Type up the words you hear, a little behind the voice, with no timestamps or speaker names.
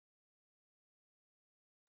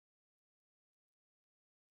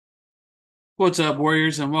What's up,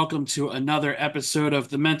 Warriors, and welcome to another episode of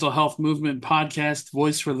the Mental Health Movement Podcast,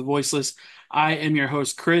 Voice for the Voiceless. I am your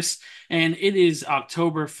host, Chris, and it is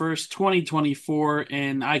October 1st, 2024,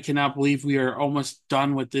 and I cannot believe we are almost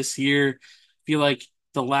done with this year. I feel like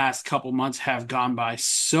the last couple months have gone by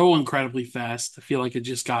so incredibly fast. I feel like I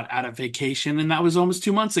just got out of vacation, and that was almost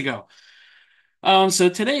 2 months ago. So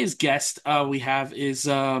today's guest we have is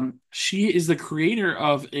she is the creator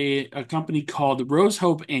of a company called Rose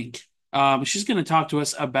Hope Inc. She's going to talk to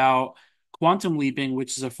us about quantum leaping,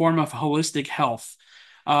 which is a form of holistic health.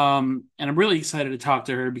 And I'm really excited to talk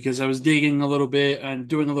to her because I was digging a little bit and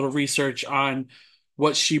doing a little research on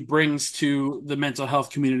what she brings to the mental health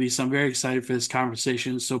community. So I'm very excited for this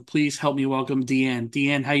conversation. So please help me welcome DeeAnne.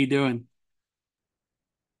 DeeAnne, how you doing?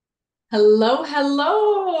 Hello,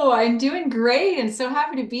 hello. I'm doing great and so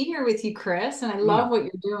happy to be here with you, Chris. And I love Oh, what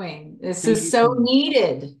you're doing. This thank is you so so much.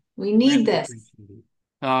 needed. We need Really this. appreciate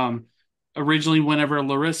it. Originally, whenever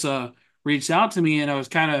Larissa reached out to me and I was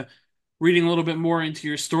kind of reading a little bit more into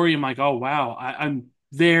your story, I'm like, oh, wow, I'm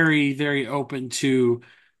very, very open to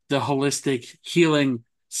the holistic healing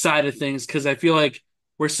side of things because I feel like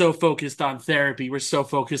we're so focused on therapy, we're so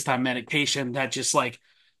focused on medication that just like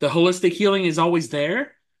the holistic healing is always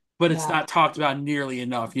there, but it's Yeah. not talked about nearly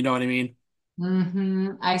enough. You know what I mean?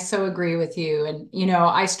 I so agree with you. And,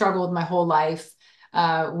 I struggled my whole life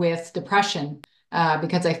with depression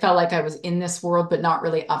because I felt like I was in this world, but not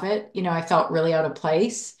really of it. I felt really out of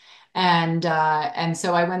place. And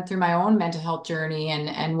so I went through my own mental health journey,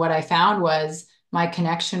 and what I found was my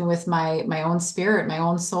connection with my own spirit, my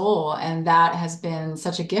own soul. And that has been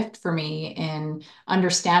such a gift for me in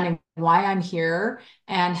understanding why I'm here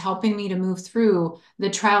and helping me to move through the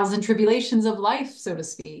trials and tribulations of life, so to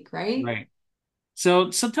speak, right? Right.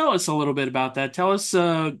 So tell us a little bit about that. Tell us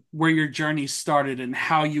where your journey started and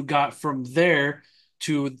how you got from there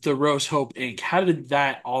to the Rose Hope Inc. How did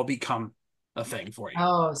that all become a thing for you?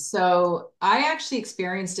 Oh, so I actually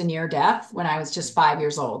experienced a near death when I was just 5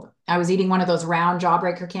 years old. I was eating one of those round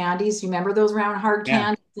jawbreaker candies. You remember those round hard Yeah.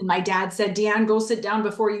 candies? And my dad said, "DeeAnne, go sit down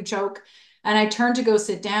before you choke." And I turned to go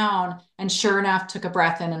sit down, and sure enough, took a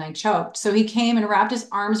breath in and I choked. So he came and wrapped his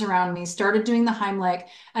arms around me, started doing the Heimlich.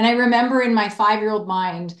 And I remember in my 5-year-old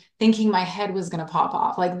mind thinking my head was going to pop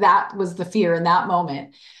off. Like that was the fear in that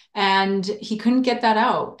moment. And he couldn't get that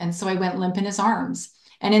out. And so I went limp in his arms.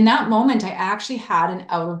 And in that moment, I actually had an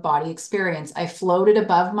out of body experience. I floated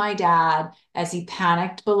above my dad as he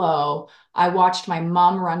panicked below. I watched my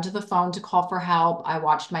mom run to the phone to call for help. I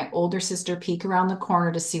watched my older sister peek around the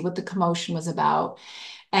corner to see what the commotion was about.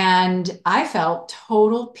 And I felt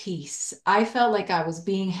total peace. I felt like I was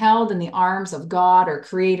being held in the arms of God or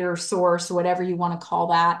creator, source, whatever you want to call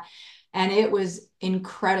that. And it was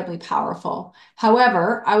incredibly powerful.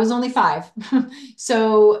 However, I was only five.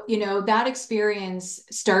 So, that experience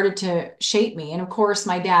started to shape me. And of course,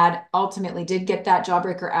 my dad ultimately did get that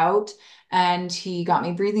jawbreaker out and he got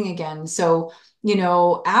me breathing again. So,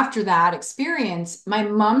 after that experience, my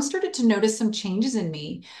mom started to notice some changes in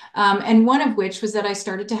me. And one of which was that I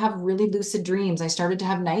started to have really lucid dreams. I started to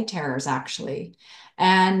have night terrors, actually.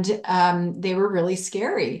 And they were really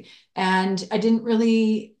scary. And I didn't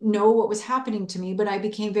really know what was happening to me, but I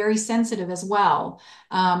became very sensitive as well.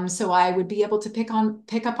 So I would be able to pick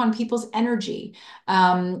up on people's energy.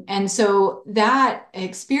 And so that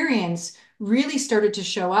experience really started to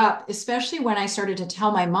show up, especially when I started to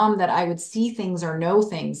tell my mom that I would see things or know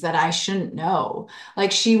things that I shouldn't know.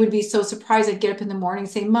 Like she would be so surprised. I'd get up in the morning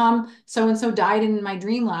and say, "Mom, so and so died in my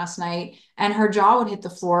dream last night." And her jaw would hit the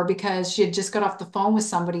floor because she had just got off the phone with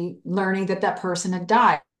somebody learning that that person had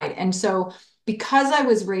died. And so, because I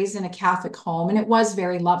was raised in a Catholic home and it was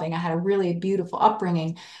very loving, I had a really beautiful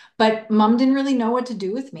upbringing, but mom didn't really know what to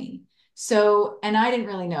do with me. So, and I didn't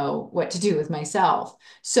really know what to do with myself.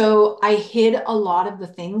 So I hid a lot of the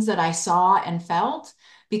things that I saw and felt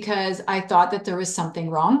because I thought that there was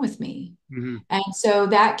something wrong with me. Hmm. And so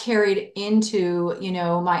that carried into,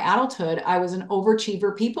 my adulthood. I was an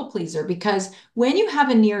overachiever people pleaser because when you have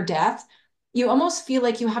a near death, you almost feel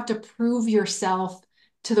like you have to prove yourself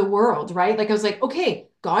to the world, right? Like I was like, okay,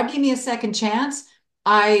 God gave me a second chance.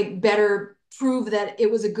 I better prove that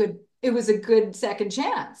it was a good second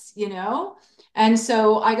chance. And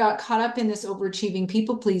so I got caught up in this overachieving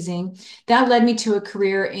people pleasing. That led me to a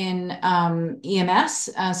career in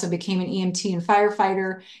EMS. So I became an EMT and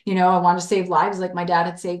firefighter. I wanted to save lives like my dad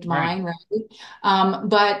had saved Right. mine, right?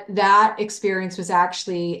 But that experience was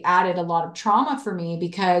actually added a lot of trauma for me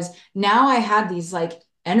because now I had these like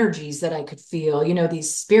energies that I could feel,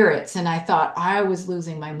 these spirits, and I thought I was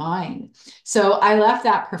losing my mind. So I left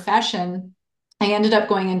that profession I ended up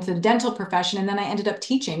going into the dental profession, and then I ended up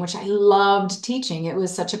teaching, which I loved teaching. It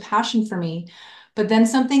was such a passion for me. But then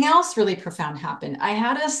something else really profound happened. I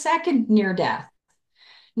had a second near death.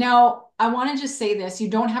 Now, I want to just say this. You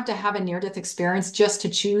don't have to have a near-death experience just to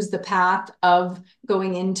choose the path of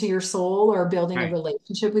going into your soul or building a Right.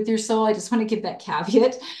 relationship with your soul. I just want to give that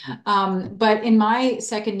caveat. But in my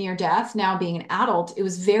second near-death, now being an adult, it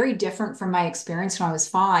was very different from my experience when I was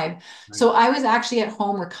 5. Right. So I was actually at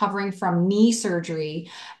home recovering from knee surgery,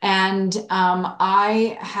 and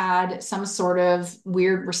I had some sort of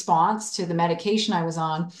weird response to the medication I was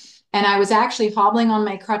on. And I was actually hobbling on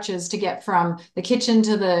my crutches to get from the kitchen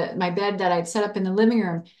to my bed that I'd set up in the living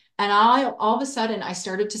room. And all of a sudden I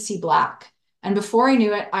started to see black. And before I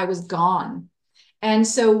knew it, I was gone. And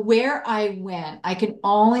so where I went, I can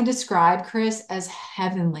only describe, Chris, as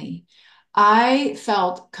heavenly. I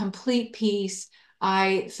felt complete peace.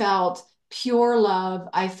 I felt pure love.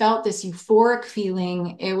 I felt this euphoric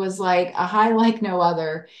feeling. It was like a high like no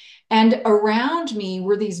other. And around me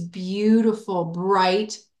were these beautiful,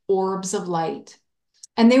 bright orbs of light.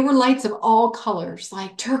 And they were lights of all colors,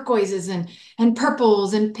 like turquoises and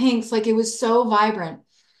purples and pinks. Like it was so vibrant.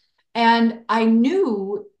 And I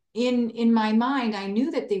knew in my mind, I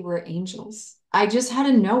knew that they were angels. I just had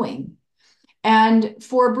a knowing. And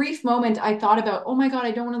for a brief moment, I thought about, oh my God,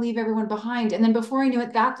 I don't want to leave everyone behind. And then before I knew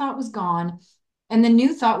it, that thought was gone. And the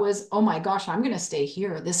new thought was, oh my gosh, I'm going to stay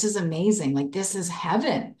here. This is amazing. Like, this is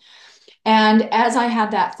heaven. And as I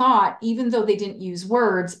had that thought, even though they didn't use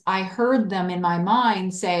words, I heard them in my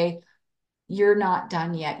mind say, you're not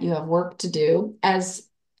done yet. You have work to do, as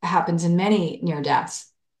happens in many near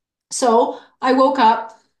deaths. So I woke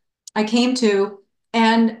up, I came to,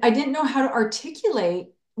 and I didn't know how to articulate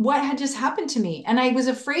what had just happened to me. And I was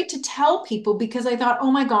afraid to tell people because I thought,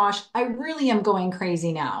 oh my gosh, I really am going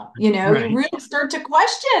crazy now. You Right. really start to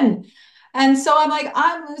question. And so I'm like,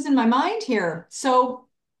 I'm losing my mind here. So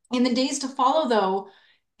in the days to follow, though,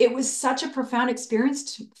 it was such a profound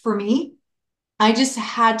experience for me. I just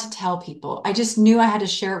had to tell people. I just knew I had to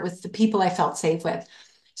share it with the people I felt safe with.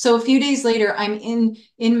 So a few days later, I'm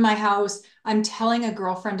in my house. I'm telling a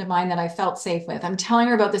girlfriend of mine that I felt safe with. I'm telling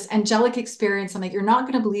her about this angelic experience. I'm like, you're not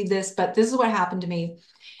going to believe this, but this is what happened to me.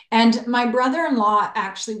 And my brother-in-law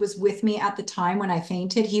actually was with me at the time when I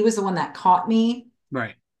fainted. He was the one that caught me.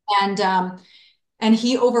 Right. And and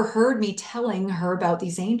he overheard me telling her about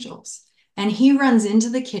these angels. And he runs into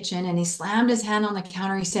the kitchen and he slammed his hand on the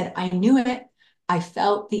counter. He said, I knew it. I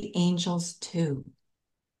felt the angels too.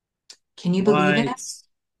 Can you believe it? What?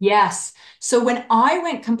 Yes. So when I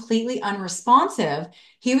went completely unresponsive,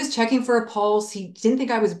 he was checking for a pulse. He didn't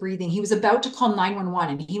think I was breathing. He was about to call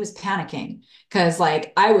 911 and he was panicking because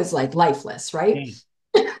like I was like lifeless, right?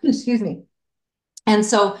 Yeah. Excuse me. And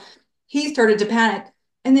so he started to panic.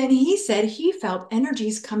 And then he said he felt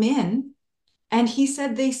energies come in. And he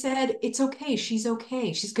said, they said, it's okay. She's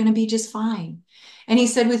okay. She's going to be just fine. And he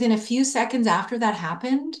said, within a few seconds after that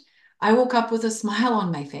happened, I woke up with a smile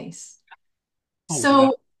on my face. Oh, wow.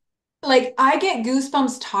 So like I get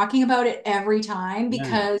goosebumps talking about it every time Yeah.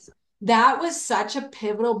 because that was such a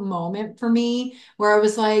pivotal moment for me where I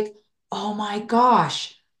was like, oh my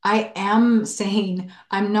gosh, I am sane.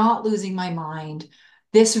 I'm not losing my mind.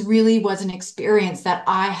 This really was an experience that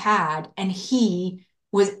I had, and he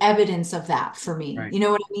was evidence of that for me. Right. You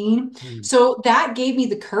know what I mean? Mm. So that gave me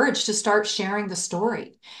the courage to start sharing the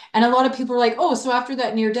story. And a lot of people are like, oh, so after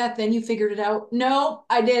that near death, then you figured it out. No,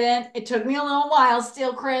 I didn't. It took me a little while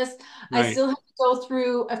still, Chris. I Right. still have to go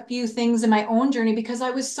through a few things in my own journey because I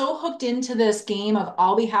was so hooked into this game of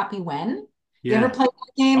I'll be happy when. You ever Yeah. play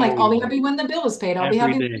that game? Like, Oh, I'll be yeah. happy when the bill is paid. I'll be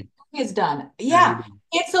Every happy when day. the thing is done. Every Yeah, day.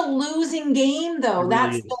 it's a losing game, It though.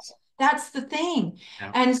 really is. That's the thing.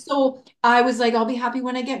 Yeah. And so I was like, I'll be happy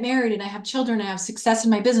when I get married and I have children and I have success in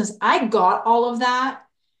my business. I got all of that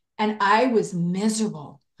and I was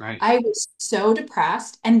miserable. Right. I was so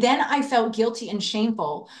depressed. And then I felt guilty and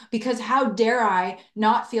shameful because how dare I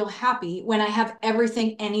not feel happy when I have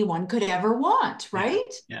everything anyone could ever want, Yeah.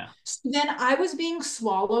 right? Yeah. So then I was being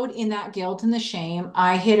swallowed in that guilt and the shame.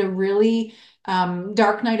 I hit a really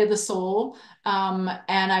dark night of the soul, and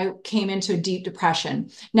I came into a deep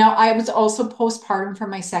depression. Now, I was also postpartum for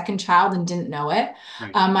my second child and didn't know it.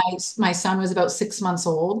 Right. My son was about 6 months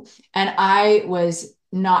old, and I was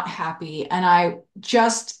not happy. And I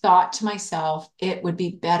just thought to myself, it would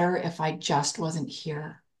be better if I just wasn't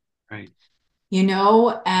here, Right.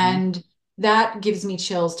 Mhm. and that gives me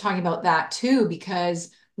chills talking about that too,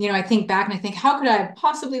 because, I think back and I think, how could I have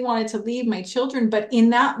possibly wanted to leave my children? But in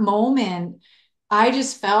that moment, I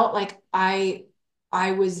just felt like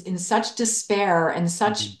I was in such despair and Mhm.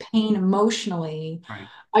 such pain emotionally. Right.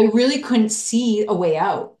 I really couldn't see a way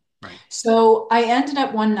out. Right. So I ended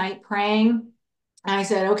up one night praying, and I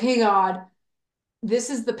said, okay, God, this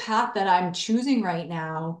is the path that I'm choosing right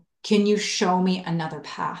now. Can you show me another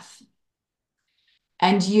path?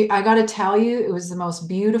 And I got to tell you, it was the most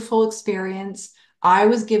beautiful experience. I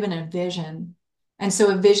was given a vision. And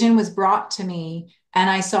so a vision was brought to me, and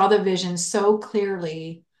I saw the vision so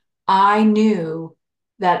clearly. I knew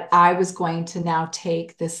that I was going to now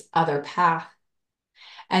take this other path.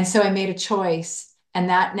 And so I made a choice. And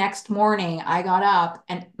that next morning, I got up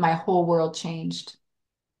and my whole world changed.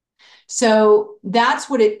 So that's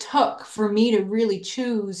what it took for me to really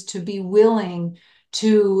choose to be willing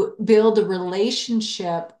to build a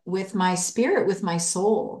relationship with my spirit, with my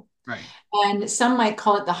soul. Right. And some might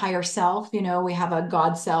call it the higher self. You know, we have a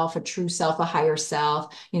God self, a true self, a higher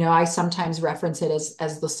self. You know, I sometimes reference it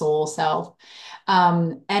as the soul self.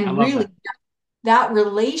 I And love really, that. that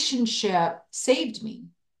relationship saved me.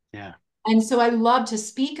 Yeah. And so I love to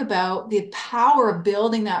speak about the power of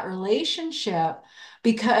building that relationship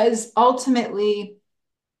because ultimately,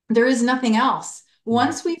 there is nothing else. Mhm.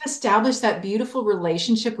 Once we've established that beautiful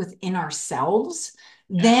relationship within ourselves,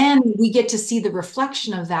 Yeah. then we get to see the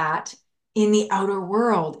reflection of that in the outer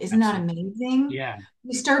world. Isn't that Absolutely. amazing? Yeah.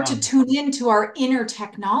 We start to Um, tune into our inner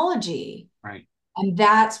technology, right. and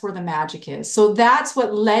that's where the magic is. So that's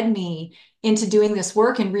what led me into doing this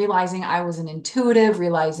work and realizing I was an intuitive,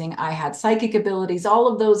 realizing I had psychic abilities. All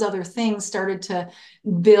of those other things started to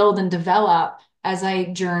build and develop as I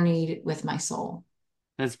journeyed with my soul.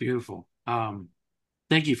 That's beautiful.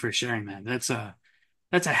 Thank you for sharing that. That's a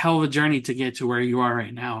hell of a journey to get to where you are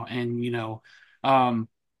right now. And um,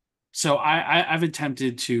 so I've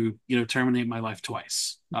attempted to, terminate my life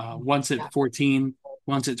twice. Once Yeah. at 14,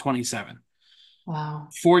 once at 27. Wow.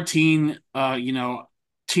 14,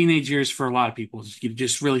 teenage years for a lot of people is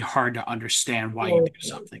just really hard to understand why you do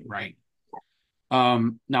something, right?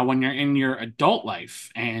 Now when you're in your adult life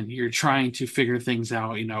and you're trying to figure things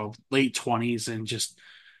out, late 20s and just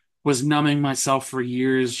was numbing myself for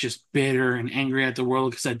years, just bitter and angry at the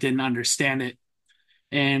world because I didn't understand it.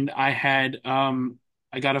 And I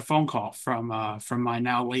got a phone call from my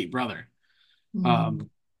now late brother. Mm. Um,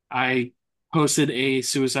 I posted a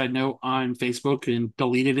suicide note on Facebook and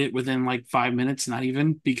deleted it within like 5 minutes, not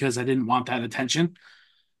even because I didn't want that attention.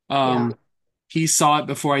 Yeah. Um, he saw it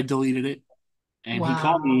before I deleted it, and he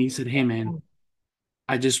called me. Wow. He said, "Hey, man,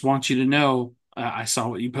 I just want you to know I saw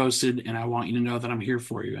what you posted, and I want you to know that I'm here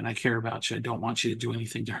for you and I care about you. I don't want you to do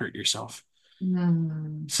anything to hurt yourself."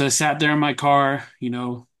 Mm. So I sat there in my car,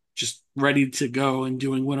 just ready to go and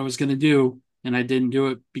doing what I was going to do. And I didn't do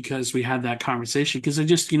it because we had that conversation because I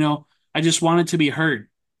just wanted to be heard.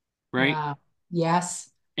 Right. Wow. Yes.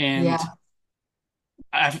 Yeah.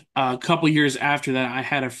 And a couple years after that, I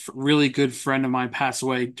had a really good friend of mine pass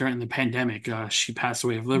away during the pandemic. She passed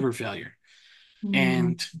away of liver failure. Mm.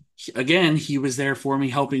 And again, he was there for me,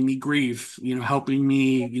 helping me grieve, helping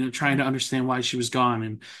me, trying to understand why she was gone.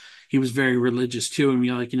 And he was very religious too. And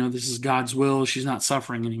you're like, this is God's will. She's not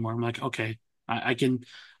suffering anymore. I'm like, okay, I can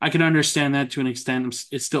understand that to an extent.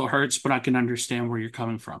 It still hurts, but I can understand where you're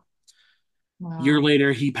coming from. Year Wow.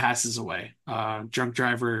 later, he passes away. Drunk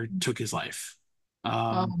driver took his life. Um,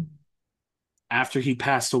 Oh. After he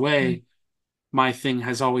passed away, my thing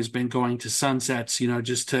has always been going to sunsets,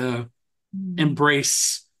 just to Mm.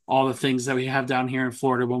 embrace all the things that we have down here in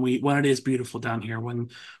Florida when it is beautiful down here, when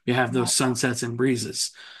we have Yeah. those sunsets and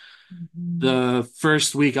breezes. Mhm. The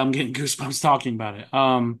first week, I'm getting goosebumps talking about it.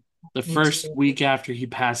 The Me first too. week after he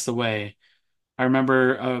passed away, I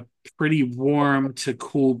remember a pretty warm to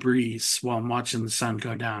cool breeze while I'm watching the sun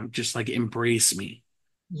go down, just like embrace me.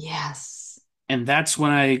 Yes. And that's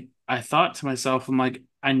when I thought to myself, I'm like,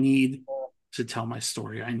 I need to tell my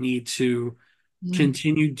story. I need to Mm.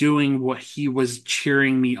 continue doing what he was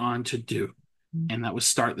cheering me on to do. And that was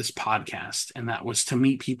start this podcast. And that was to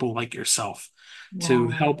meet people like yourself, to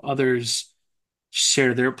Wow. help others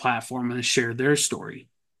share their platform and share their story.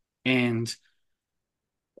 And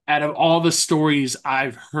out of all the stories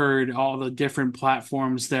I've heard, all the different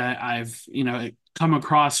platforms that I've, come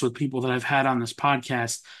across with people that I've had on this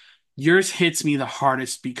podcast, yours hits me the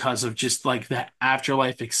hardest because of just like that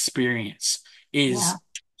afterlife experience Yeah. is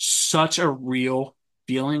such a real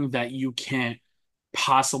feeling that you can't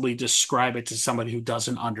possibly describe it to somebody who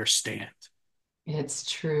doesn't understand. It's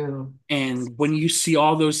true. And when you see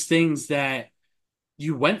all those things that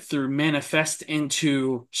you went through manifest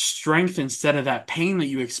into strength instead of that pain that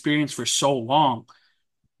you experienced for so long,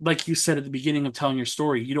 like you said at the beginning of telling your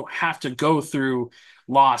story, you don't have to go through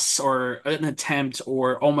loss or an attempt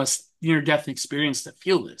or almost near death experience to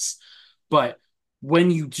feel this. But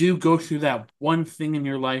when you do go through that one thing in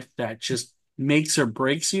your life that just makes or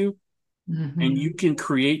breaks you, and you Mhm. can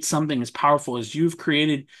create something as powerful as you've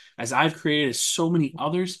created, as I've created, as so many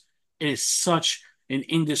others, it is such an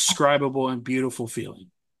indescribable and beautiful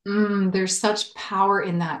feeling. There's such power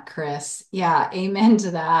in that, Chris. Yeah, amen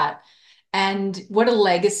to that. And what a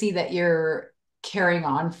legacy that you're carrying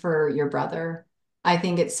on for your brother. I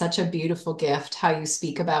think it's such a beautiful gift how you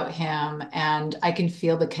speak about him, and I can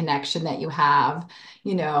feel the connection that you have.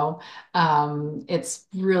 You know, it's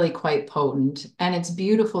really quite potent, and it's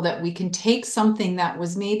beautiful that we can take something that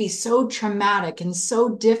was maybe so traumatic and so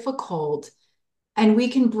difficult, and we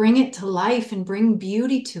can bring it to life and bring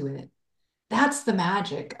beauty to it. That's the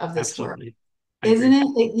magic of this work, Absolutely. I isn't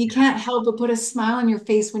agree. it? You Yeah. can't help but put a smile on your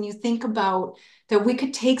face when you think about that we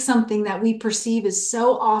could take something that we perceive as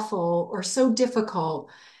so awful or so difficult,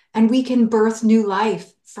 and we can birth new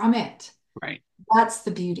life from it. Right. That's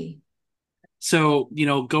the beauty. So,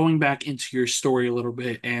 going back into your story a little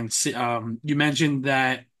bit, and you mentioned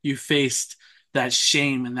that you faced that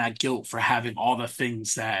shame and that guilt for having all the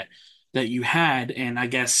things that you had, and I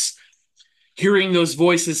guess hearing those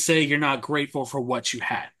voices say you're not grateful for what you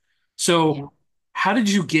had. So, Yeah. how did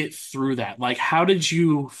you get through that? Like, how did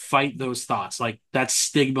you fight those thoughts? Like that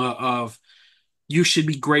stigma of you should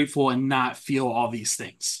be grateful and not feel all these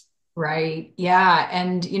things. Right. Yeah.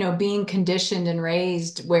 And, being conditioned and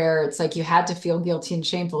raised where it's like you had to feel guilty and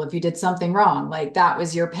shameful if you did something wrong. Like that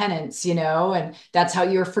was your penance, and that's how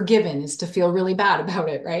you're forgiven is to feel really bad about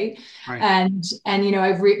it. Right. Right. And,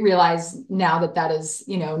 I've realized now that that is,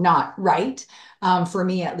 not right, for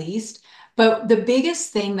me at least. But the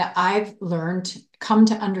biggest thing that I've learned, come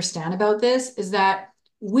to understand about this is that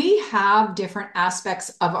we have different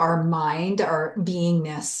aspects of our mind, our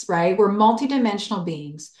beingness, right? We're multidimensional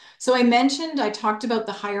beings. So I talked about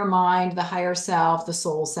the higher mind, the higher self, the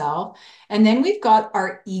soul self. And then we've got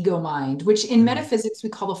our ego mind, which in Mhm. metaphysics we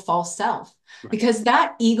call the false self. Right. Because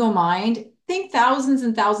that ego mind, think thousands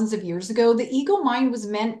and thousands of years ago, the ego mind was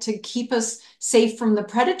meant to keep us safe from the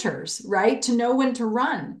predators, right? To know when to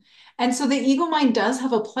run. And so the ego mind does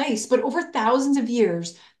have a place, but over thousands of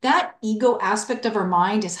years, that ego aspect of our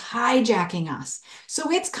mind is hijacking us.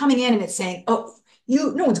 So it's coming in and it's saying, oh,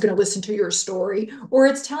 no one's going to listen to your story, or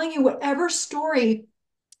it's telling you whatever story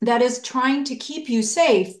that is trying to keep you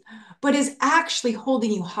safe but is actually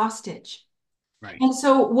holding you hostage. Right. And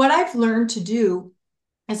so what I've learned to do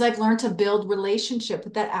is I've learned to build relationship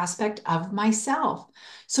with that aspect of myself.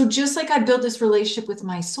 So just like I built this relationship with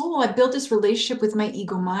my soul, I built this relationship with my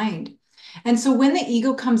ego mind. And so when the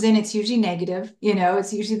ego comes in, it's usually negative,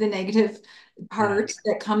 it's usually the negative part Yes.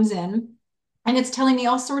 that comes in, and it's telling me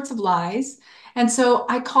all sorts of lies. And so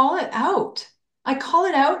I call it out. I call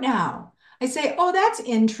it out now. I say, oh, that's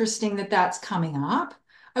interesting that that's coming up.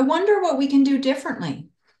 I wonder what we can do differently.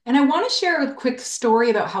 And I want to share a quick story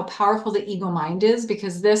about how powerful the ego mind is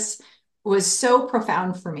because this was so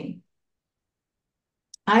profound for me.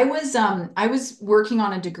 I was working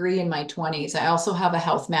on a degree in my 20s. I also have a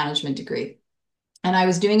health management degree. And I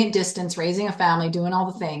was doing it distance, raising a family, doing all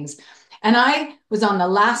the things. And I was on the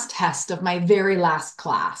last test of my very last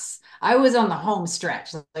class. I was on the home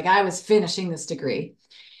stretch, like I was finishing this degree.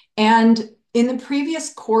 And in the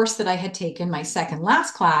previous course that I had taken, my second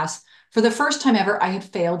last class, for the first time ever, I had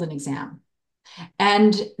failed an exam.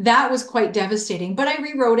 And that was quite devastating, but I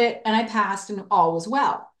rewrote it and I passed and all was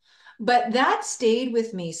well. But that stayed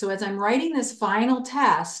with me. So as I'm writing this final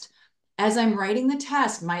test, as I'm writing the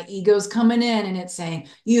test, my ego's coming in and it's saying,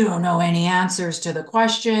 you don't know any answers to the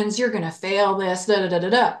questions. You're going to fail this, da da da da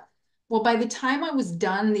da. Well, by the time I was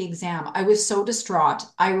done the exam, I was so distraught.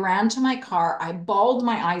 I ran to my car, I bawled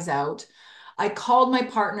my eyes out. I called my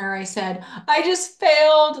partner. I said, I just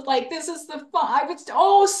failed. Like, this is the fun. I was,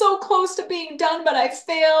 oh, so close to being done, but I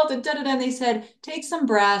failed. And da da da. And they said, take some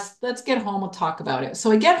breaths. Let's get home. We'll talk about it.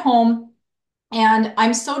 So I get home and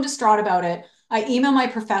I'm so distraught about it. I email my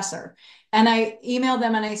professor and I email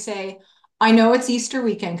them and I say, I know it's Easter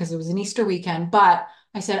weekend because it was an Easter weekend, but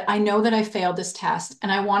I said, I know that I failed this test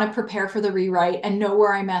and I want to prepare for the rewrite and know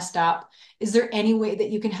where I messed up. Is there any way that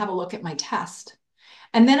you can have a look at my test?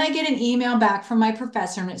 And then I get an email back from my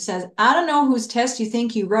professor and it says, I don't know whose test you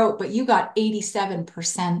think you wrote, but you got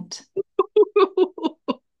 87%.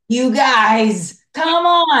 You guys, come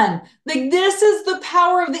on. Like this is the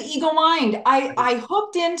power of the ego mind. I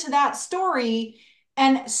hooked into that story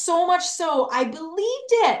and so much so I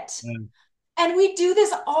believed it. Yeah. And we do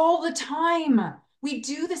this all the time. We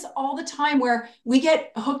do this all the time where we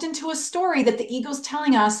get hooked into a story that the ego's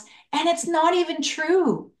telling us and it's not even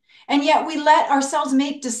true. And yet we let ourselves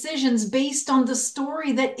make decisions based on the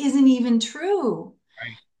story that isn't even true.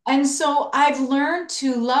 Right. And so I've learned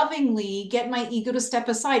to lovingly get my ego to step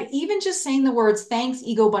aside. Even just saying the words, thanks,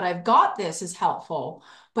 ego, but I've got this is helpful.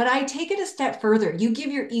 But I take it a step further. You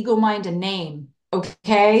give your ego mind a name,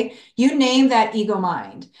 okay? You name that ego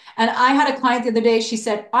mind. And I had a client the other day, she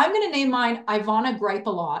said, I'm going to name mine Ivana Gripe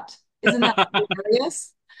a lot. Isn't that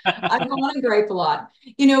hilarious? I want to gripe a lot.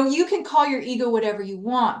 You can call your ego whatever you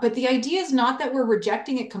want, but the idea is not that we're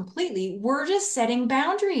rejecting it completely. We're just setting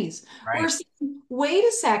boundaries. We're Right. saying, wait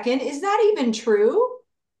a second, is that even true?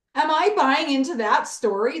 Am I buying into that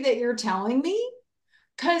story that you're telling me?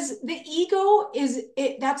 Because the ego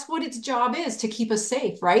that's what its job is, to keep us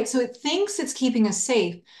safe, right? So it thinks it's keeping us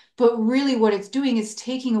safe, but really what it's doing is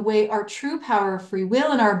taking away our true power of free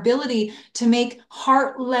will and our ability to make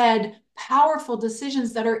heart-led, powerful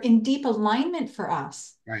decisions that are in deep alignment for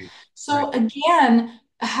us. Right. So Right. again,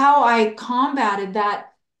 how I combated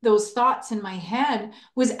those thoughts in my head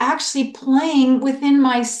was actually playing within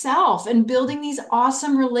myself and building these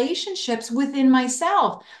awesome relationships within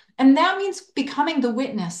myself. And that means becoming the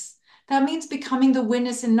witness. That means becoming the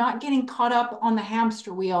witness and not getting caught up on the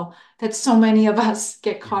hamster wheel that so many of us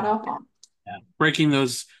get Yeah. caught up on. Yeah. Breaking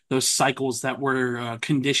those cycles that were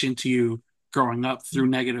conditioned to you growing up through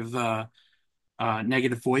negative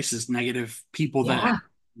voices, negative people that enter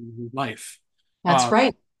Yeah, your life. that's Uh,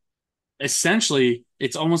 right. Essentially,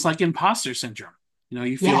 it's almost like imposter syndrome.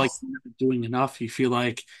 You feel like Yes. you're not doing enough. You feel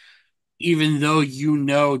like even though you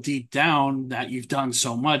know deep down that you've done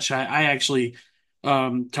so much. I actually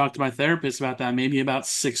talked to my therapist about that maybe about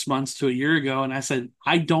 6 months to a year ago, and I said,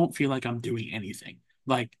 I don't feel like I'm doing anything.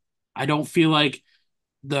 Like, I don't feel like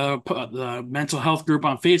the mental health group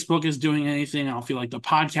on Facebook is doing anything. I don't feel like the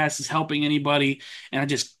podcast is helping anybody. And I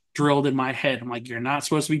just drilled in my head. I'm like, you're not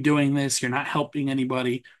supposed to be doing this. You're not helping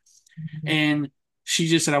anybody. And she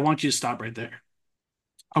just said, I want you to stop right there.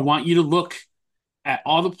 I want you to look at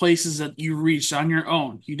all the places that you reached on your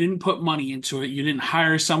own. You didn't put money into it. You didn't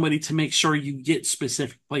hire somebody to make sure you get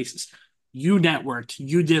specific places. You networked.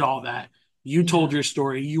 You did all that. You told Yeah. your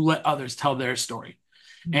story. You let others tell their story.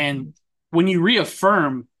 And Mhm. when you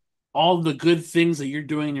reaffirm all the good things that you're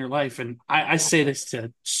doing in your life, and I Yeah, say this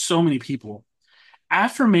to so many people,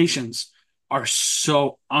 affirmations are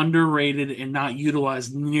so underrated and not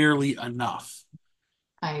utilized nearly enough.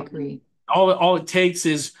 I agree. All it takes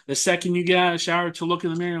is the second you get out of the shower to look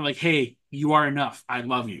in the mirror, like, hey, you are enough. I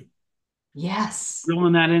love you. Yes.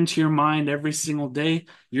 Drilling that into your mind every single day,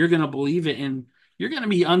 you're going to believe it and you're going to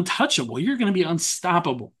be untouchable. You're going to be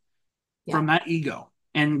unstoppable Yeah. from that ego.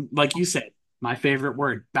 And like you said, my favorite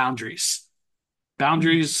word, boundaries. Mm.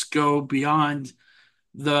 Boundaries go beyond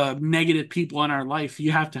the negative people in our life.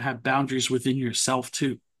 You have to have boundaries within yourself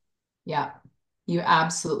too. Yeah, you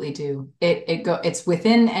absolutely do. It's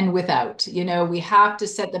within and without. We have to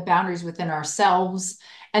set the boundaries within ourselves,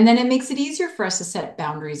 and then it makes it easier for us to set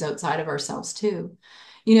boundaries outside of ourselves too.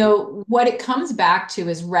 Yeah, What it comes back to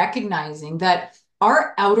is recognizing that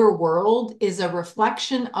our outer world is a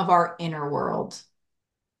reflection of our inner world,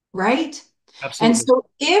 right? And absolutely. so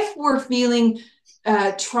if we're feeling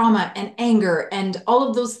trauma and anger and all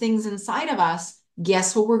of those things inside of us,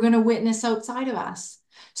 guess what we're going to witness outside of us?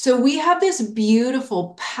 So we have this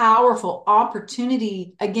beautiful, powerful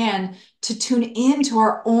opportunity again to tune into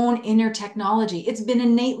our own inner technology. It's been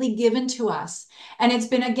innately given to us. And it's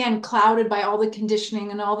been again clouded by all the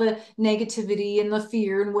conditioning and all the negativity and the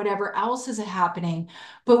fear and whatever else is happening.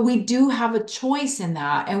 But we do have a choice in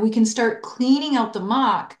that, and we can start cleaning out the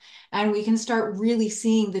muck and we can start really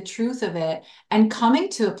seeing the truth of it and coming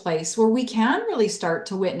to a place where we can really start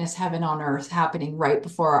to witness heaven on earth happening right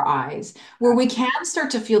before our eyes, where we can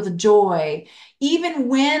start to feel the joy, even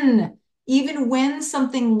when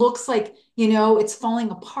something looks like, it's falling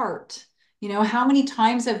apart. How many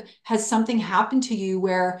times has something happened to you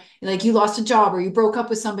where like you lost a job or you broke up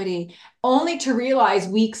with somebody only to realize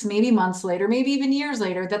weeks, maybe months later, maybe even years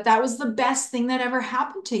later, that that was the best thing that ever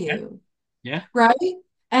happened to Yeah. you? Yeah. Right?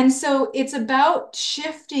 And so it's about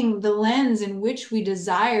shifting the lens in which we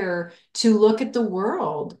desire to look at the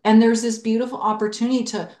world. And there's this beautiful opportunity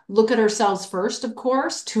to look at ourselves first, of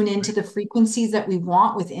course, tune into Right. the frequencies that we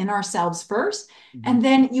want within ourselves first. Mhm. And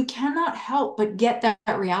then you cannot help but get that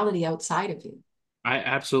reality outside of you. I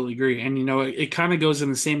absolutely agree. And it kind of goes in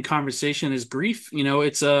the same conversation as grief.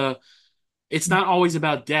 It's not always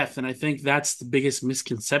about death, and I think that's the biggest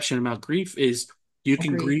misconception about grief is you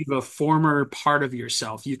can Agreed. grieve a former part of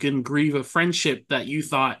yourself. You can grieve a friendship that you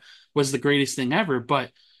thought was the greatest thing ever.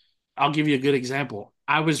 But I'll give you a good example.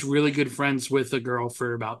 I was really good friends with a girl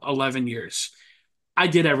for about 11 years. I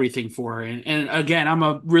did everything for her. And again, I'm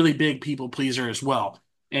a really big people pleaser as well.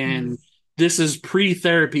 Mm, And this is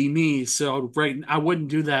pre-therapy me, so right, I wouldn't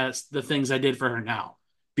do that the things I did for her now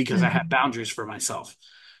because I had mhm, boundaries for myself.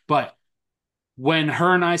 But when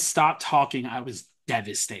her and I stopped talking, I was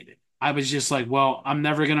devastated. I was just like, well, I'm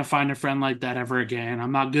never gonna find a friend like that ever again.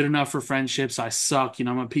 I'm not good enough for friendships. I suck.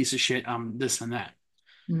 I'm a piece of shit. I'm this and that.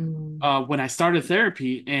 mm, When I started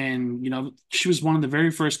therapy, and she was one of the very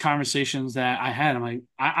first conversations that I had. I'm like,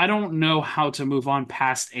 I don't know how to move on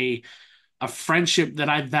past a friendship that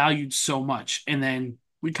I valued so much. And then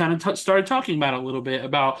we kind of started talking about it a little bit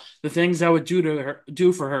about the things I would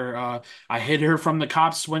do for her. I hid her from the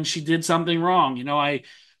cops when she did something wrong.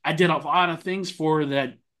 I did a lot of things for her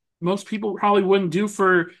that most people probably wouldn't do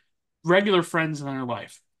for regular friends in their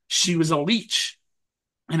life. She was mm. a leech,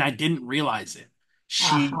 and I didn't realize it.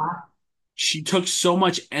 She Uh-huh. she took so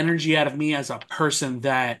much energy out of me as a person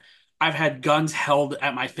that I've had guns held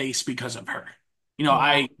at my face because of her. You know, Yeah.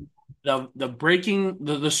 I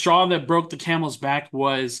the straw that broke the camel's back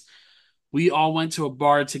was we all went to a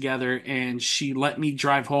bar together and she let me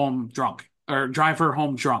drive home drunk or drive her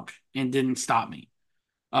home drunk and didn't stop me.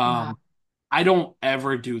 Wow. Um, I don't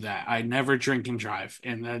ever do that. I never drink and drive.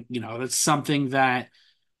 And that's something that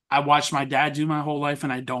I watched my dad do my whole life,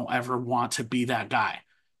 and I don't ever want to be that guy.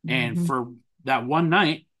 And Mhm. for that one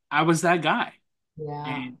night, I was that guy. Yeah.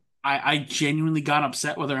 And I genuinely got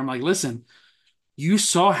upset with her. I'm like, listen, you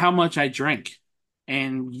saw how much I drank,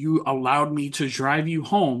 and you allowed me to drive you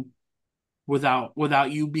home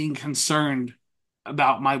without you being concerned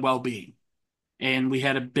about my well-being. And we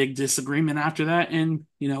had a big disagreement after that, and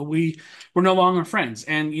we're no longer friends.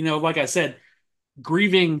 And like I said,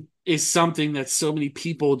 grieving is something that so many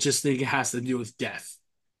people just think it has to do with death,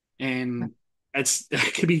 and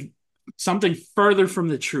it could be something further from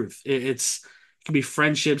the truth. It could be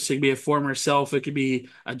friendships, it could be a former self, it could be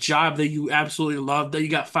a job that you absolutely love that you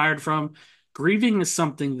got fired from. Grieving is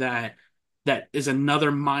something that is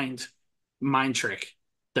another mind trick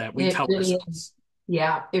that we It tell really is. ourselves.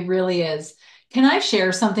 Yeah, it really is. Can I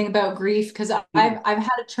share something about grief? Because I've Please. I've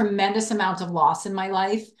had a tremendous amount of loss in my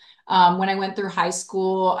life. When I went through high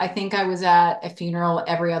school, I think I was at a funeral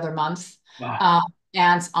every other month. Ah, Um,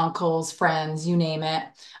 Aunts, uncles, friends, you name it.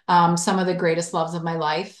 Some of the greatest loves of my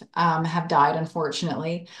life have died,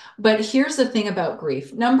 unfortunately. But here's the thing about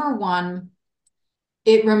grief. Number one,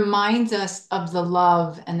 it reminds us of the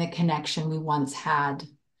love and the connection we once had.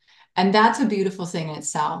 And that's a beautiful thing in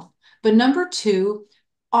itself. But number two,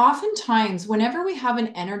 oftentimes, whenever we have an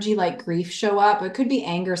energy like grief show up, it could be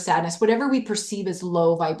anger, sadness, whatever we perceive as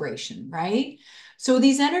low vibration, right? So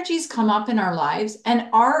these energies come up in our lives, and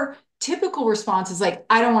our typical response is like,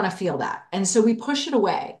 I don't want to feel that. And so we push it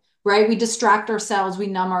away, right? We distract ourselves, we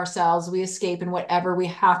numb ourselves, we escape in whatever we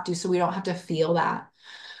have to so we don't have to feel that.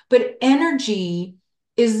 But energy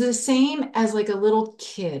is the same as like a little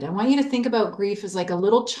kid. I want you to think about grief as like a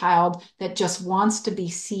little child that just wants to be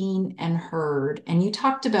seen and heard. And you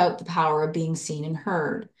talked about the power of being seen and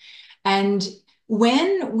heard. And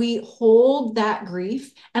when we hold that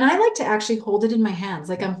grief, and I like to actually hold it in my hands,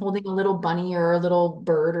 like I'm holding a little bunny or a little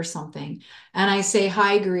bird or something. And I say,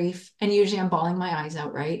 Hi, grief. And usually I'm bawling my eyes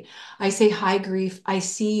out, right? I say, Hi, grief. I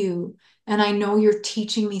see you. And I know you're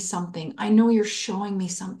teaching me something. I know you're showing me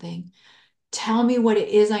something. Tell me what it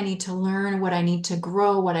is I need to learn, what I need to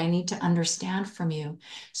grow, what I need to understand from you.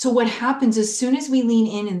 So, what happens as soon as we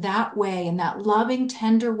lean in that way, in that loving,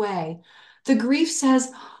 tender way, the grief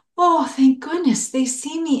says, Oh, thank goodness they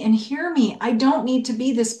see me and hear me. I don't need to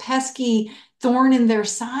be this pesky thorn in their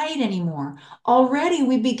side anymore. Already,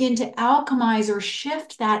 we begin to alchemize or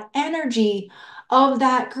shift that energy of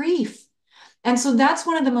that grief. And so that's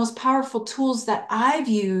one of the most powerful tools that I've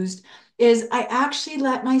used is I actually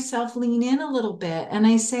let myself lean in a little bit and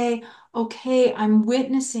I say, okay, I'm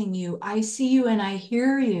witnessing you. I see you and I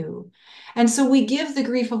hear you. And so we give the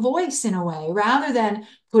grief a voice in a way rather than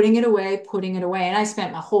putting it away, putting it away. And I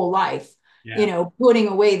spent my whole life, yeah. putting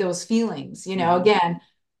away those feelings, Mhm. again,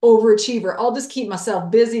 overachiever. I'll just keep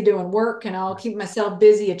myself busy doing work and I'll keep myself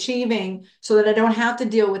busy achieving so that I don't have to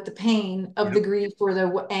deal with the pain of the Yep. grief or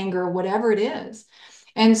the anger, whatever it is.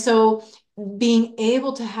 And so being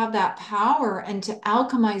able to have that power and to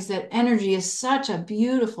alchemize that energy is such a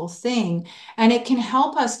beautiful thing. And it can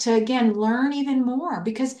help us to, again, learn even more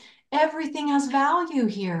because everything has value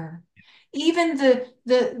here. Even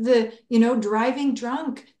driving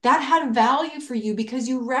drunk, that had value for you because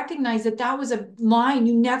you recognize that that was a line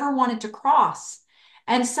you never wanted to cross.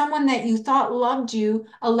 And someone that you thought loved you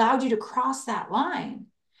allowed you to cross that line.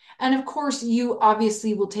 And of course, you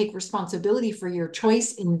obviously will take responsibility for your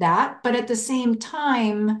choice in that. But at the same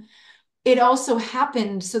time, it also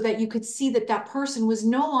happened so that you could see that that person was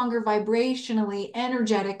no longer vibrationally,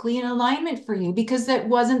 energetically in alignment for you because that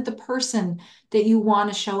wasn't the person that you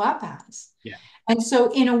want to show up as. Yeah. And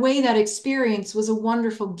so, in a way, that experience was a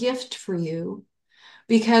wonderful gift for you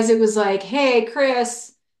because it was like, hey,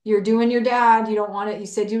 Chris, you're doing your dad. You don't want it. You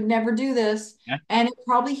said you'd never do this. Yeah. And it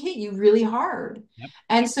probably hit you really hard. Yep.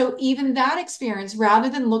 And so, even that experience, rather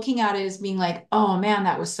than looking at it as being like, oh man,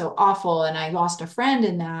 that was so awful. And I lost a friend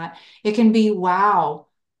in that, it can be, wow,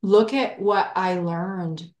 look at what I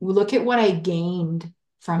learned. Look at what I gained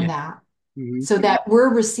from Yeah. that. Hmm. So that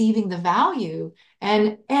we're receiving the value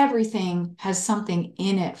and everything has something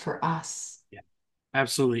in it for us. Yeah.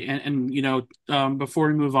 Absolutely. And before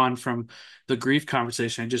we move on from the grief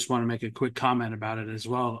conversation, I just want to make a quick comment about it as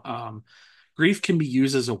well. Grief can be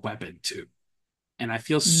used as a weapon too. And I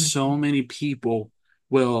feel so Mhm. many people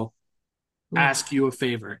will Ooh, ask you a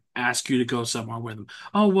favor, ask you to go somewhere with them.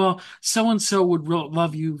 Oh, well, so and so would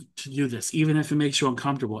love you to do this, even if it makes you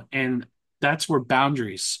uncomfortable. And that's where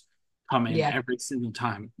boundaries come in yeah, every single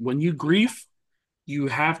time. When you grieve, you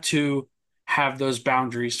have to have those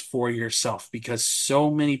boundaries for yourself because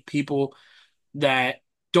so many people that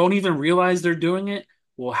don't even realize they're doing it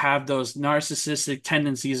will have those narcissistic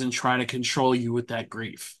tendencies and try to control you with that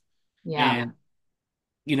grief. yeah, And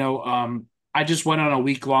you know, I just went on a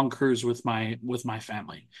week long cruise with my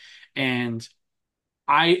family, and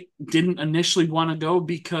I didn't initially want to go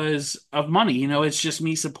because of money. It's just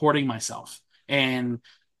me supporting myself, and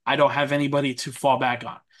I don't have anybody to fall back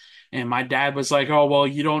on. And my dad was like, "Oh, well,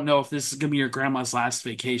 you don't know if this is gonna be your grandma's last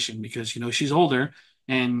vacation because she's older,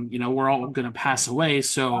 and we're all gonna pass away.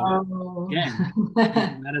 So oh, again, using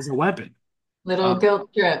that as a weapon." little Um,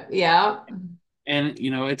 guilt trip. Yeah. and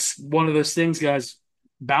it's one of those things, guys.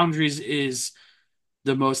 Boundaries is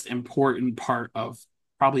the most important part of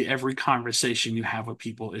probably every conversation you have with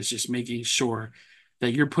people is just making sure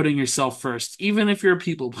that you're putting yourself first. Even if you're a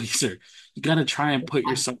people pleaser, you got to try and put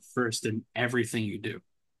yourself first in everything you do.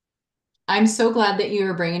 I'm so glad that you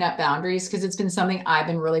were bringing up boundaries because it's been something I've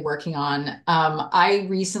been really working on. I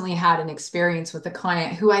recently had an experience with a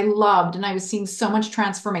client who I loved, and I was seeing so much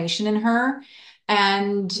transformation in her,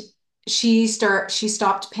 and she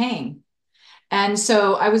stopped paying. And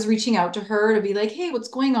so I was reaching out to her to be like, hey, what's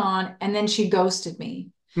going on? And then she ghosted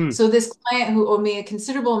me. Hmm. So this client who owed me a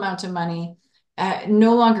considerable amount of money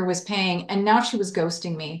no longer was paying, and now she was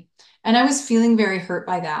ghosting me. And I was feeling very hurt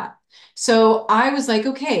by that. So I was like,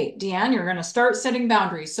 okay, DeeAnne, you're going to start setting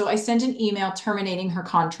boundaries. So I sent an email terminating her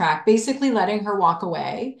contract, basically letting her walk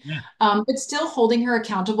away, Yeah. but still holding her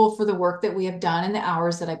accountable for the work that we have done and the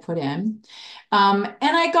hours that I put in. And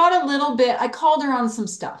I got a little bit, I called her on some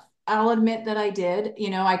stuff. I'll admit that I did.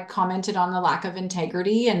 I commented on the lack of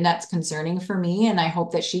integrity, and that's concerning for me. And I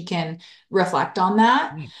hope that she can reflect on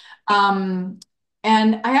that. Yeah. Um,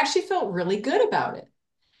 and I actually felt really good about it.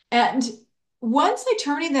 And once I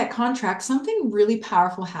terminated that contract, something really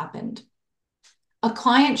powerful happened. A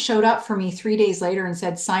client showed up for me 3 days later and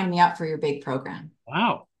said, sign me up for your big program.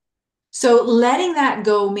 Wow. So letting that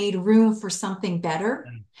go made room for something better.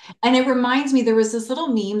 Yeah. And it reminds me, there was this little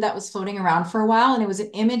meme that was floating around for a while, and it was an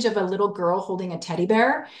image of a little girl holding a teddy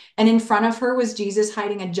bear. And in front of her was Jesus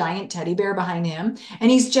hiding a giant teddy bear behind him.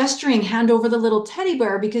 And he's gesturing, hand over the little teddy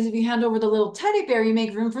bear, because if you hand over the little teddy bear, you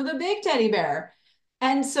make room for the big teddy bear.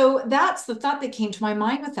 And so that's the thought that came to my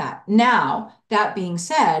mind with that. Now, that being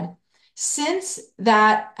said, since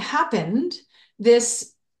that happened,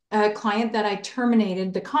 this client that I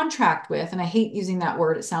terminated the contract with, and I hate using that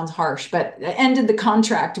word, it sounds harsh, but ended the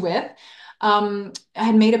contract with,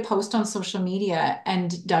 had made a post on social media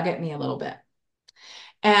and dug at me a little bit.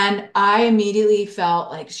 And I immediately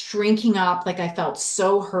felt like shrinking up, like I felt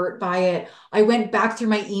so hurt by it. I went back through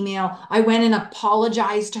my email. I went and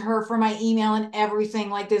apologized to her for my email and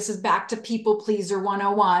everything. Like, this is back to people pleaser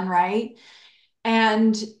 101, right?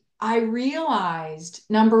 And I realized,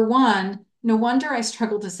 number one, no wonder I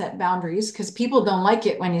struggle to set boundaries because people don't like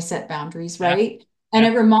it when you set boundaries, Yeah. right? And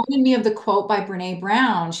Yeah. it reminded me of the quote by Brene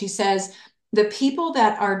Brown. She says, the people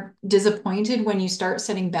that are disappointed when you start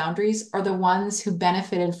setting boundaries are the ones who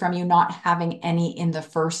benefited from you not having any in the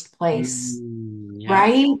first place. Yeah.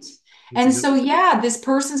 Right? That's a And good. so, yeah, this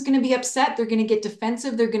person's going to be upset. They're going to get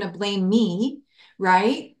defensive. They're going to blame me.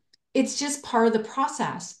 Right? It's just part of the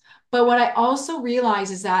process. But what I also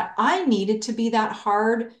realize is that I needed to be that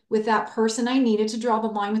hard with that person. I needed to draw the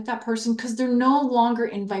line with that person because they're no longer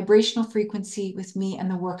in vibrational frequency with me and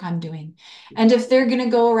the work I'm doing. And if they're going to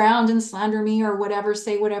go around and slander me or whatever,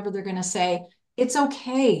 say whatever they're going to say, it's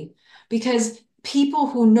okay because people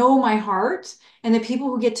who know my heart and the people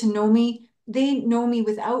who get to know me, they know me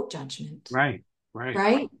without judgment, Right. Right.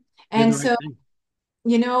 right? You're And the right so,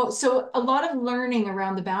 thing. so a lot of learning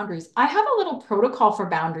around the boundaries. I have a little protocol for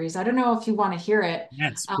boundaries. I don't know if you want to hear it,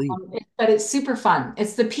 Yes, please. but it's super fun.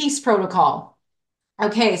 It's the peace protocol.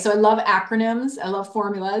 Okay, so I love acronyms. I love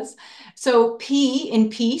formulas. So P in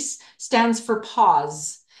peace stands for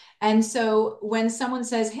pause. And so when someone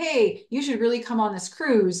says, "Hey, you should really come on this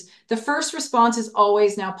cruise," the first response is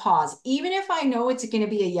always now pause. Even if I know it's going to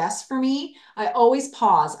be a yes for me, I always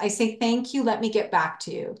pause. I say, "Thank you. Let me get back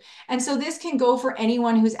to you." And so this can go for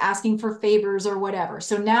anyone who's asking for favors or whatever.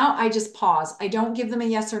 So now I just pause. I don't give them a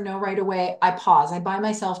yes or no right away. I pause. I buy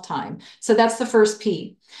myself time. So that's the first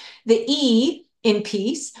P. The E in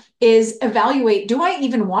peace is evaluate. Do I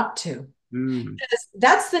even want to? Mm,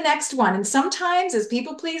 That's the next one. And sometimes, as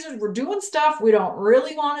people pleasers, we're doing stuff we don't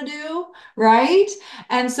really want to do, right?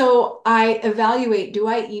 And so I evaluate, do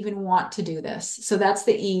I even want to do this? So that's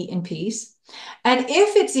the E in peace. And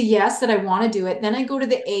if it's a yes that I want to do it, then I go to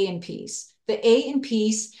the A in peace. The A in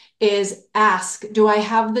peace is ask, do I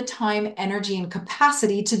have the time, energy, and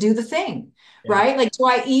capacity to do the thing? yeah. Right? Like, do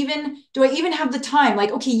I even have the time?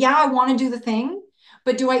 Like, okay, yeah, I want to do the thing,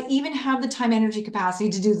 but do I even have the time, energy, capacity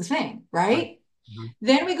to do the thing? Right. Right? Mhm.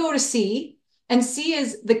 Then we go to C, and C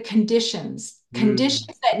is the conditions, Mm,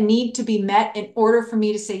 conditions that need to be met in order for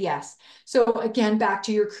me to say yes. So again, back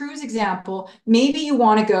to your cruise example, maybe you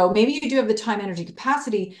want to go, maybe you do have the time, energy,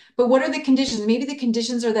 capacity, but what are the conditions? Maybe the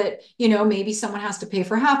conditions are that, maybe someone has to pay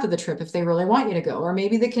for half of the trip if they really want you to go, or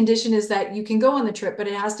maybe the condition is that you can go on the trip, but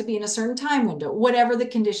it has to be in a certain time window, whatever the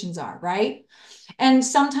conditions are, right? And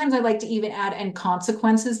sometimes I like to even add and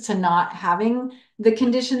consequences to not having the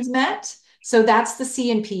conditions met. So that's the C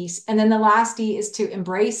in peace. And then the last D is to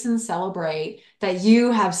embrace and celebrate that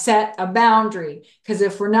you have set a boundary. Because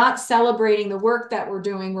if we're not celebrating the work that we're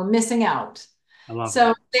doing, we're missing out. I love So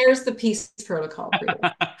that. there's the peace protocol for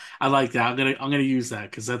you. I like that. I'm gonna use that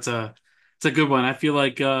because it's a good one. I feel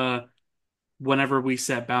like whenever we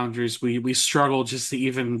set boundaries, we struggle just to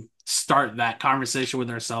even start that conversation with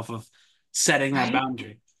ourselves of setting that Right?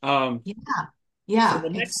 boundary. Yeah. So Yeah, the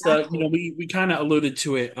next, exactly. we kind of alluded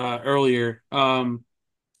to it earlier.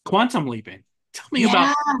 Quantum leaping. Tell me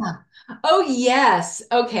about. Yeah. Oh, yes.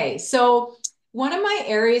 Okay. So, one of my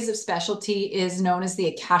areas of specialty is known as the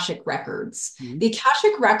Akashic Records. Mhm. The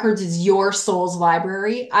Akashic Records is your soul's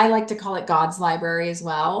library. I like to call it God's library as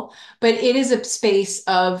well, but it is a space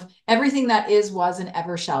of everything that is, was, and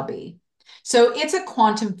ever shall be. So, it's a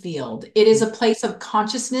quantum field. It is a place of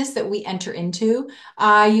consciousness that we enter into.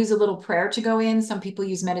 I use a little prayer to go in. Some people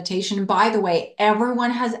use meditation. And by the way, everyone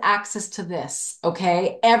has access to this,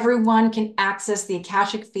 okay? Everyone can access the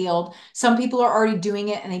Akashic field. Some people are already doing